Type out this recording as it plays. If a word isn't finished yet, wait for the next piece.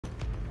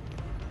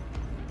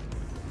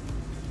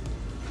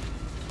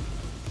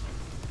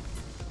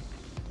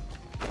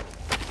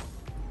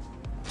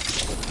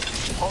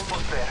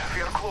there.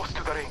 We are close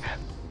to the ring.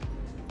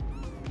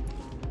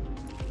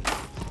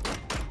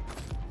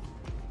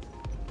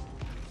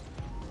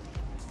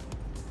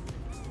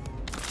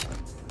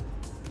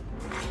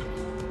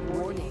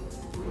 Warning.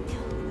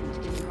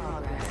 Movement in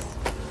progress.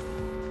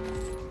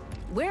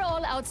 We're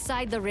all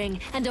outside the ring,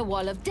 and a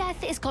wall of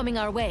death is coming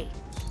our way.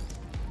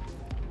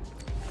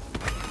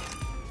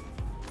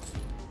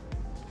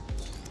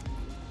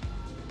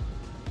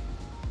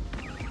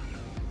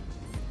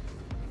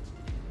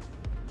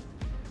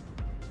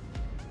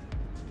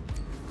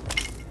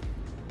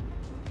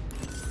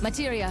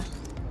 Materia.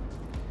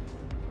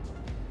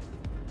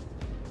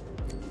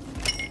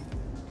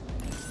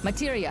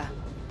 Materia.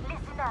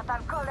 Listen up,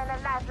 I'm calling a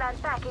lifeline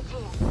package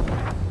in.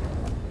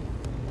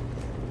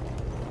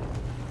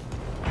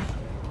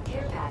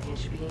 Care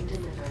package being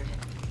delivered.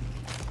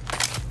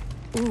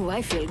 Ooh,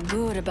 I feel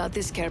good about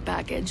this care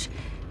package.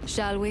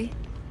 Shall we?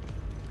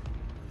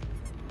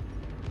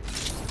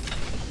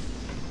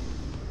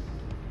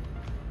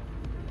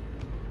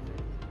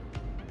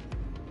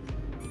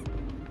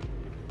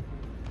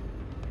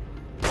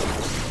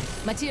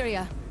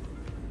 Materia.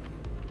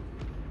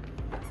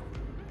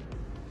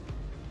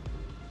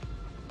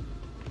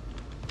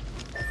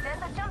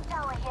 There's a jump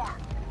tower here.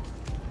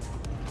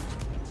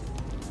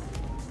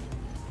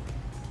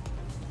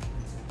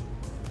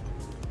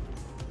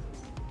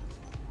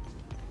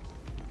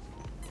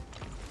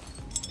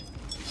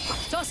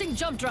 Tossing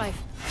jump drive.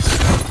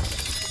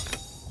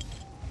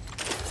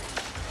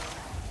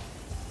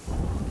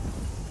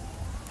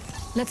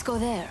 Let's go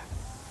there.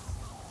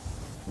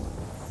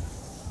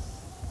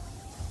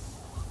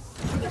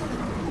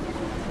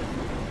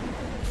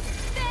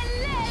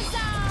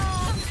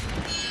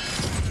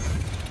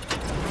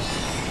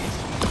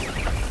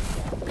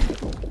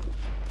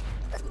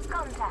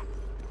 Contact.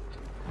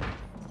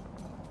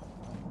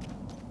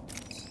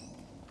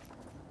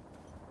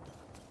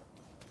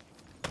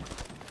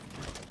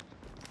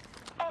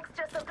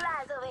 Extra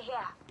supplies over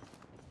here.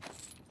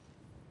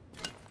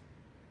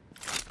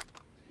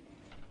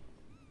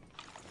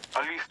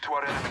 A least to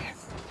our enemy.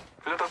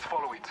 Let us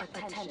follow it.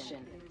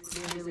 Attention.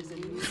 There is a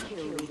new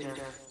kill leader.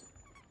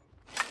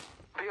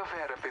 Be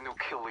aware of the new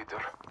kill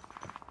leader.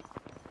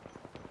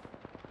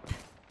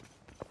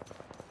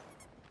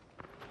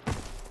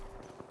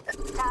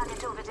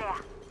 Target over there.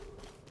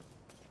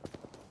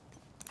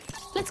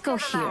 Let's go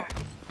here.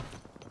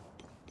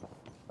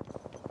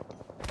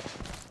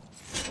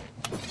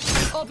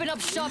 Open up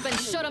shop and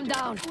shut them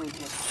down. Warren,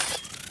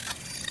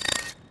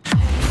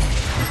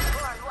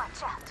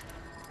 watch out.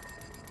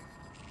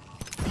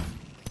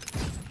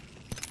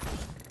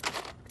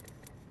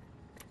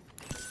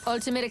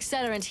 Ultimate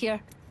accelerant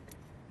here.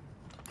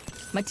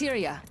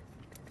 Materia.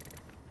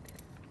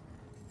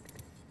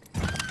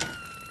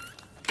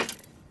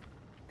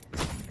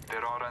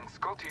 There are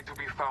Anscotti to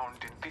be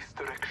found in this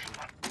direction.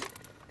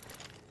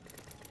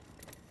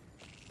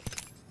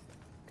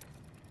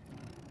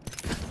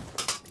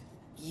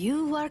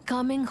 You are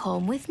coming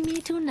home with me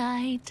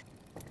tonight.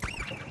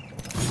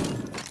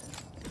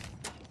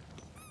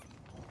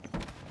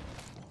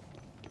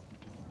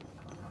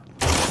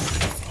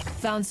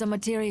 Found some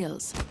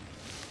materials.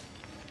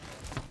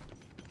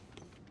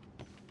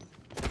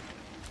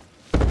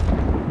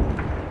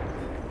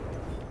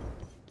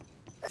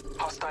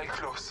 Hostile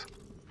close.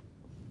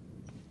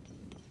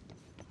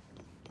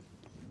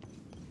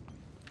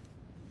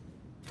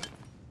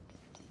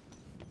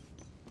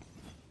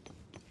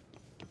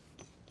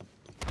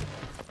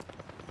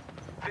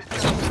 This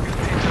is a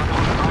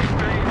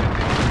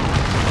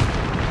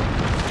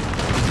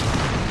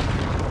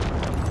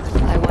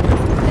I wonder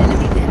if there's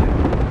enemy there.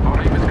 Our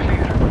aim is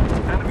clear.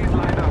 Enemies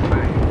lined up,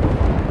 Fire.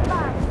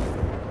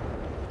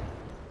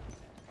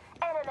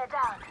 Enemy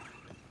down.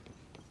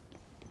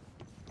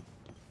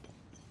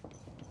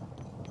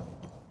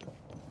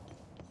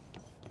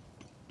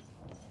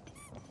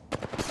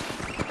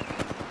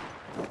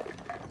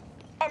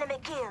 Enemy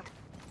killed.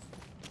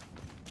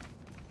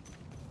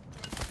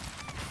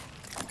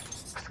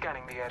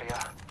 Scanning the area.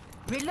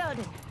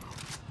 Reloading.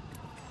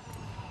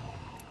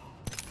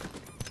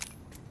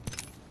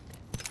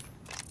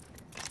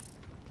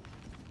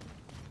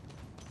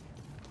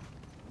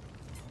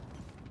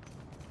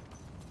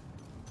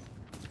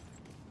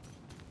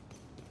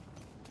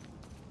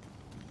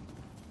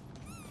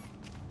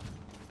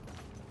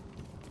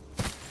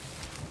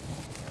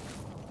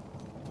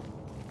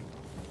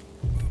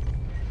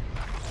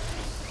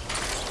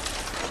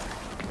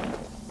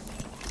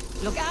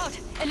 Look out!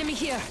 Enemy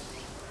here!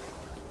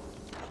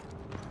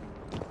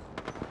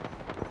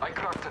 I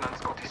cracked an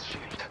Anscotti's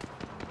shield.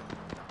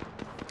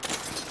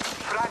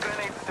 Frag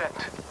grenade set.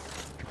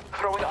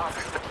 Throwing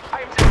arcs.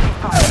 I am taking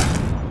fire.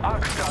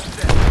 Arc star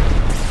set.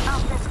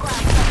 Off the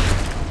squad.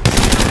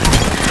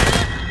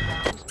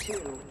 Round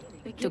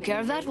 2. Took care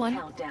of that one.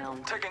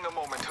 Countdown. Taking a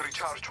moment to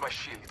recharge my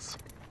shields.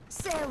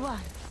 Say what?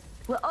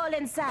 We're all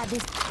inside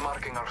this.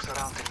 Marking our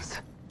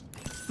surroundings.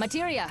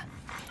 Materia!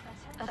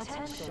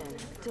 Attention.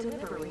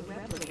 Delivering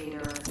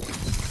replicator.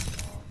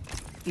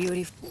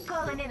 Beautiful.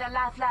 Calling in a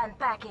lifeline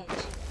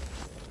package.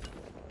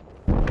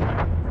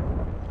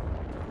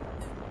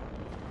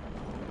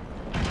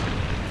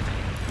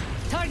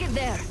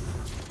 there.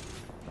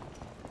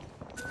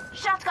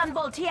 Shotgun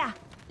bolt here.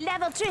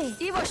 Level 3.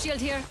 Evo shield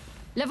here.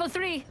 Level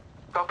 3.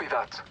 Copy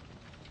that.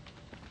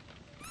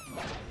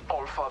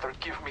 All Father,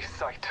 give me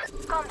sight.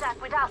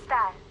 Contact with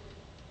hostile.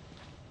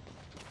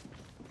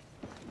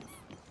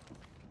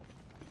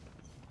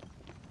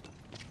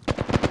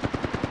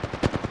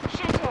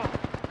 Shooting.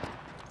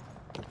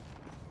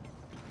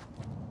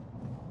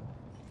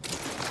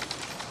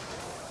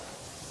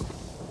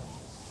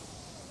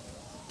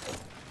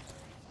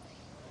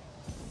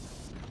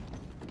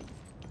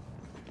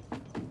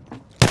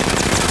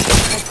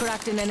 I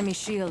cracked an enemy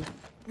shield.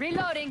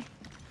 Reloading.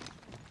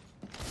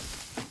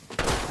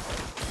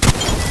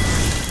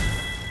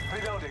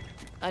 Reloading.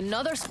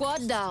 Another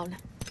squad down.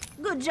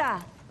 Good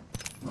job.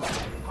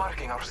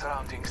 Marking our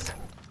surroundings.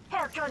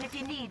 Health drone if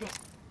you need it.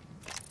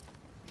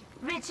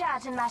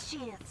 Recharging my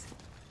shields.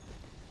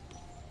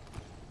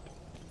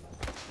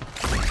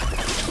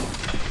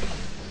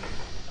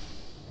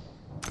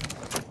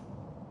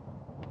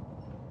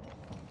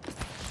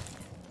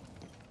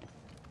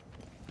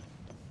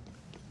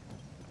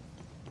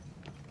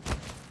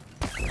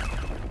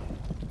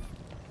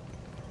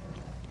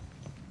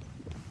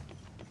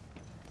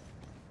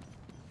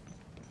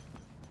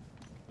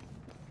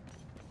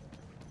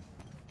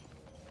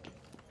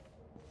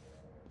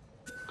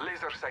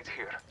 Laser sight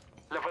here.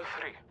 Level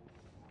 3.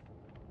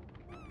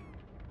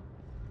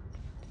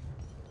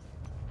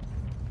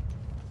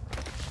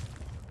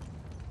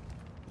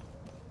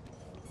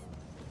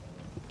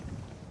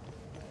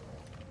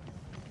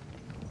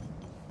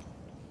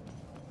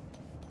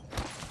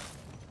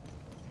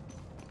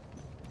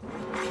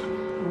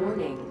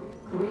 Warning.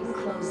 Ring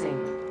closing.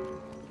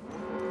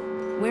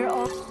 We're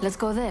all. Let's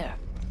go there.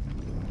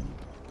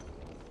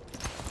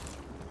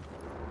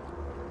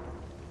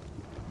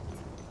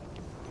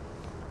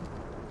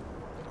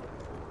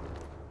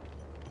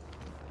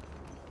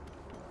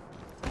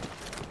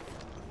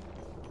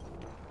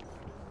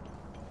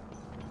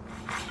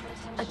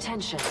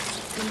 Attention.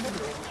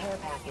 Delivering care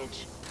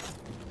package.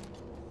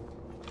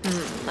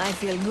 I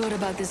feel good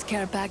about this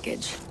care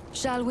package.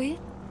 Shall we?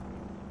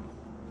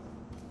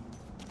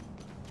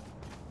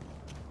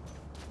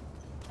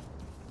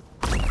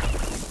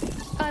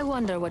 I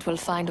wonder what we'll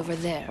find over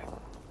there.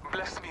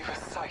 Bless me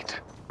with sight.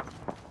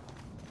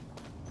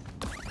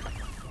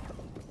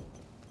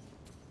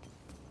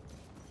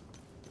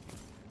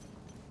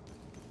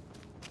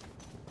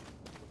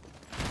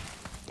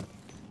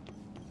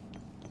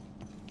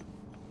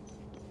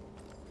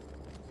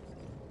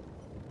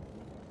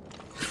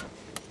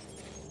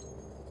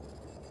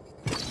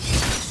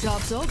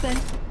 Shop's open.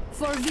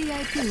 For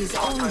VIPs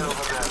Hostile only.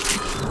 over there.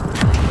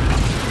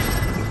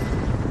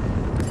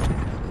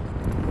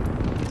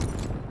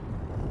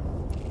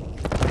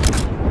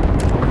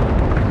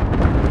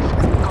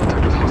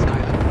 Contact with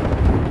hostile.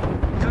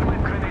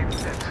 Thermite grenade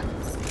set.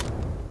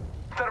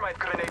 Thermite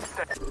grenade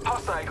set.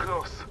 Hostile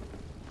close.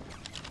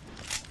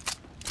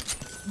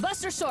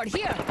 Buster sword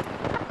here.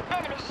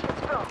 Enemy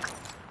shields broke.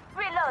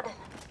 Reloading.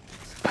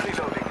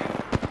 Reloading.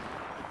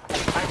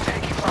 I'm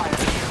taking fire.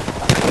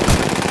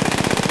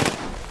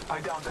 I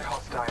downed a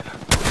hostile.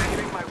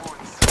 Healing my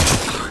wounds.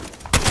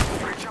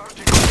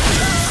 Recharging.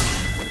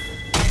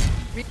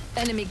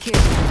 Enemy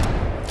killed.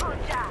 Good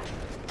job.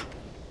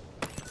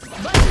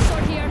 Buster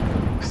sword here.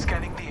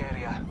 Scanning the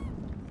area.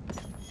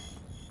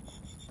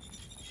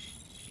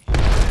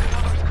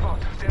 Another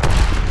squad. There.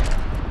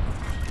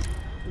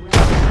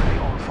 The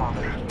All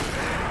Father.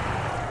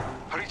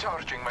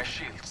 Recharging my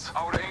shields.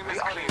 Our aim is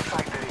clear.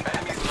 Inside the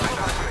enemy's line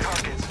of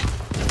targets.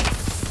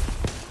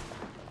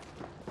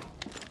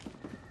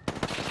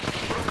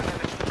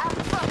 I'm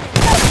fucking.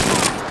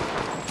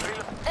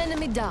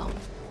 Enemy down.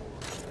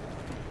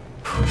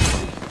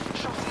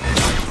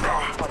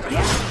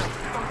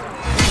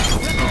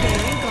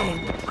 Replicator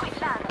incoming. Quick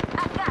land. I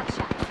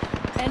gotcha.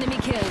 Enemy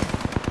killed.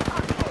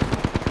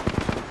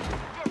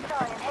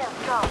 Destroying health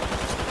drone.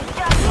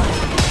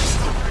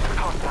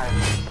 Hostile.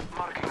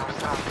 Marking our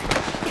surroundings.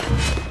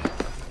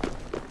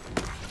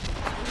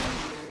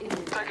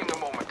 Taking a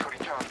moment to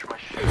recharge my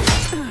shield.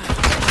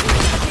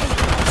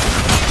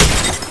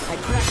 I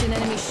cracked an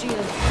enemy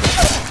shield.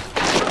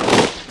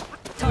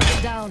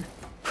 Target down.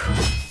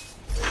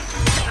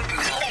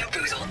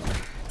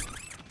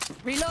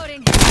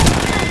 Reloading.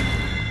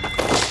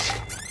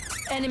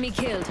 Enemy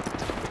killed.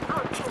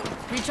 Good kill.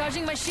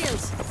 Recharging my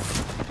shields.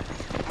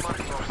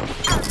 Marking our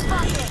I'm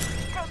fucking.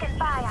 Taking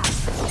fire.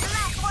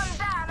 Last one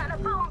down and a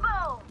boom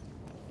boom.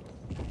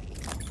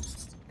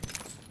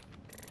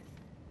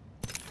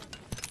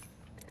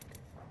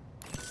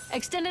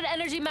 Extended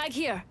energy mag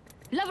here.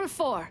 Level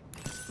 4.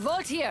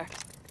 Vault here.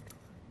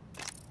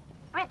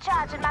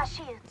 Recharging my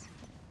shields.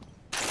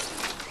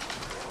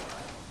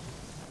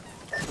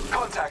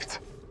 contact.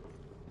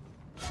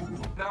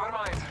 Never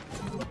mind.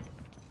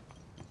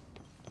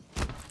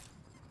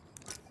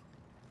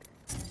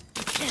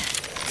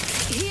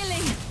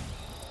 Healing.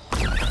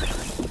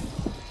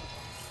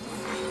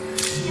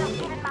 Just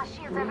giving my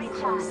shields a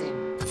recharge.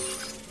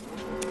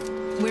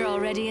 We're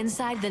already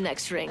inside the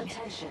next ring.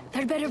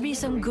 There better be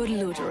some good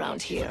loot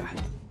around here.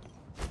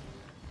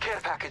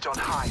 package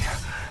on high.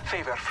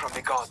 Favor from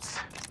the gods.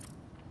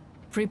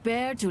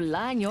 Prepare to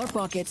line your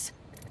pockets.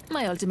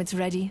 My ultimate's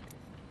ready.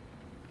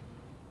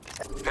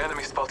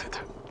 Enemy spotted.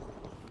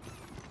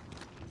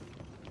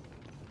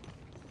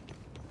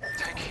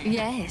 Take heed.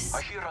 Yes.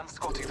 I hear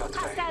Scotty that way.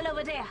 Hostile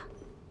over there.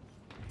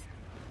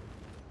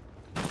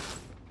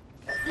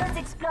 Let's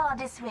explore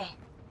this way.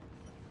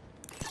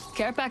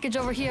 Care package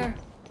over here.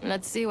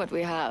 Let's see what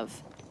we have.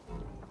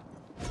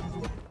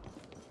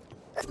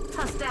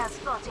 Hostile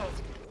spotted.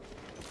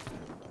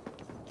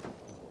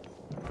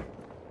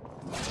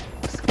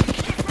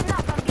 Listen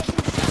up, I'm getting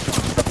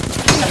shot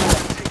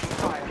Taking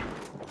fire.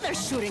 They're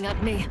shooting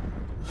at me.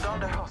 Down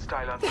the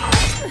hostile and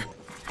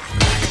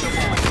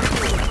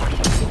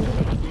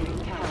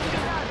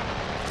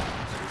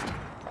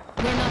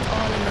We're not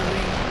all in the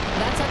ring.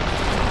 That's a... at.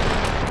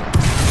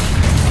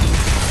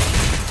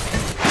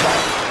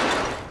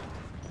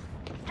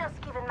 Just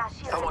giving my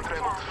shield someone a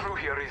traveled recharge. through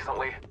here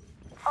recently.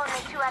 Only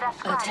 2 other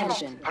squads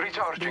Attention.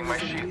 Recharging my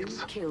There is a new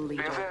shields. kill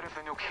leader. Beware of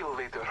the new kill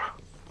leader.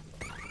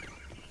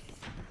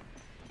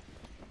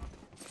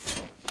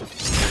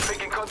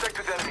 Making contact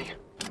with enemy.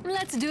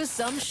 Let's do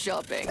some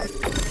shopping.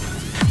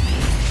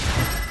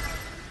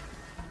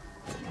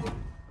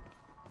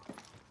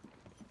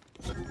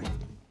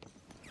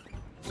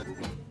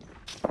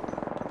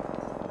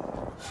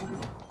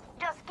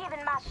 Just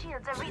giving my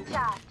shields a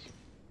recharge.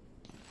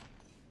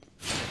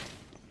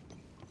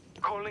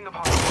 Calling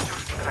upon your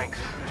strength.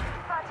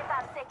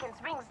 45 seconds,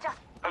 rings just...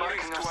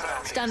 Alerting to our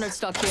enemies. Standard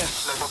stock here.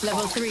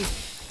 Level 3.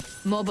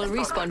 Mobile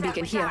respawn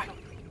beacon here.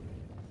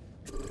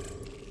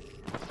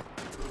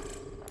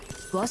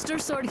 Buster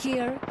sword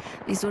here.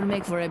 This will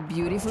make for a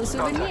beautiful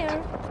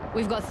souvenir.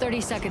 We've got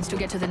 30 seconds to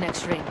get to the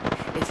next ring.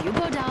 If you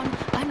go down,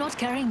 I'm not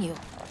carrying you.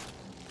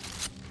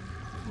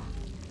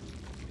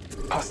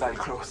 Hostile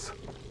close.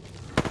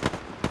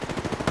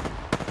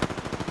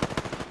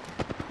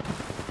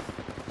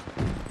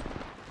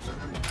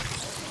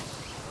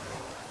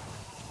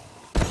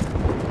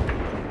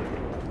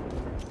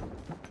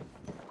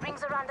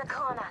 Rings around the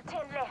corner, 10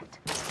 left.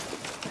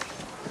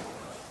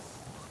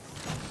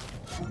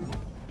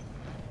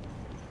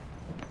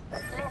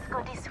 Let's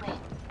go this way.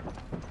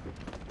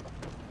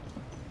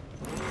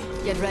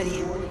 Get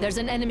ready. There's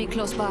an enemy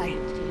close by.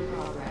 In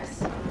progress.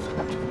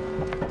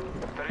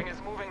 The ring is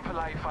moving for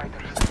live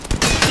fighters.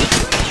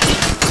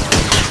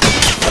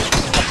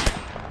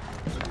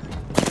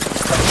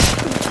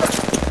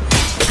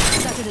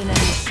 Started an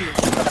enemy shield.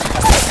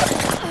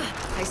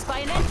 I spy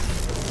an enemy.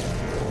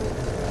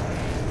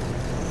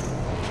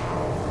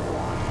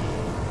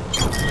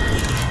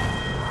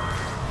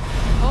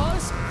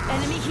 Pause.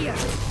 Enemy here.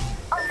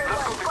 Only Let's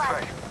one go this squad.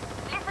 way.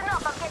 Listen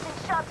up, I'm getting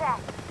shot at.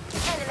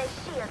 Enemy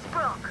shields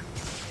broke.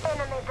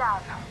 Enemy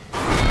down.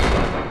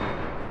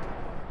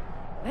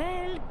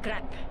 Well,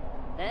 crap.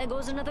 There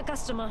goes another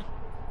customer.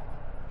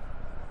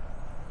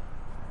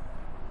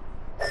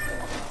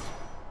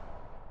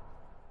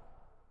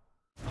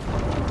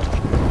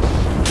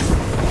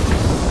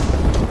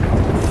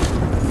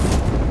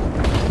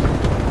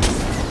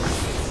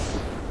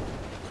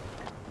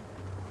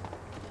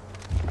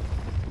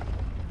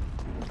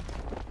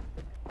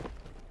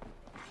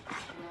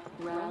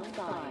 Round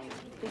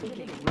 5.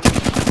 Beginning.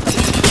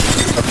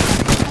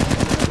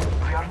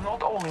 We are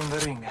not all in the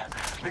ring.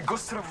 The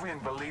gust of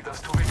wind will lead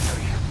us to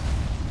victory.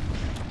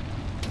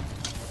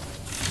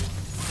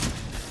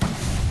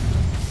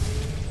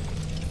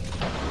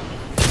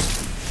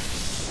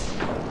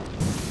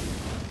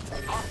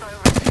 Hostile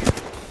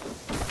received.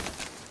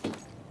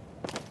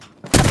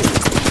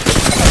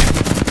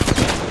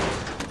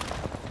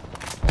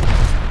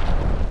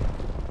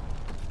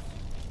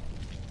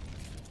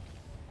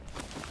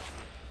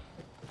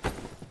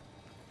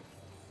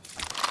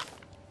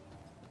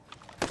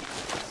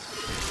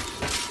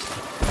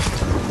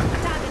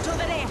 Target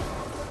over there.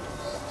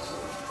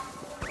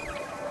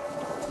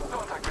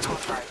 Contact with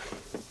hostile.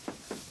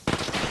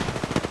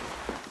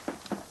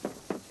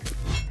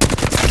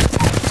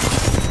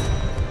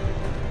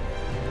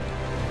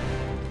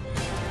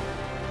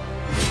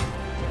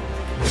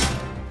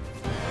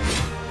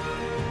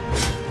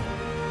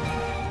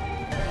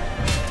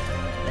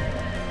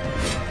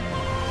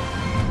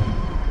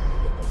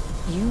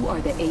 You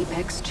are the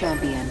Apex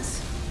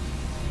champions.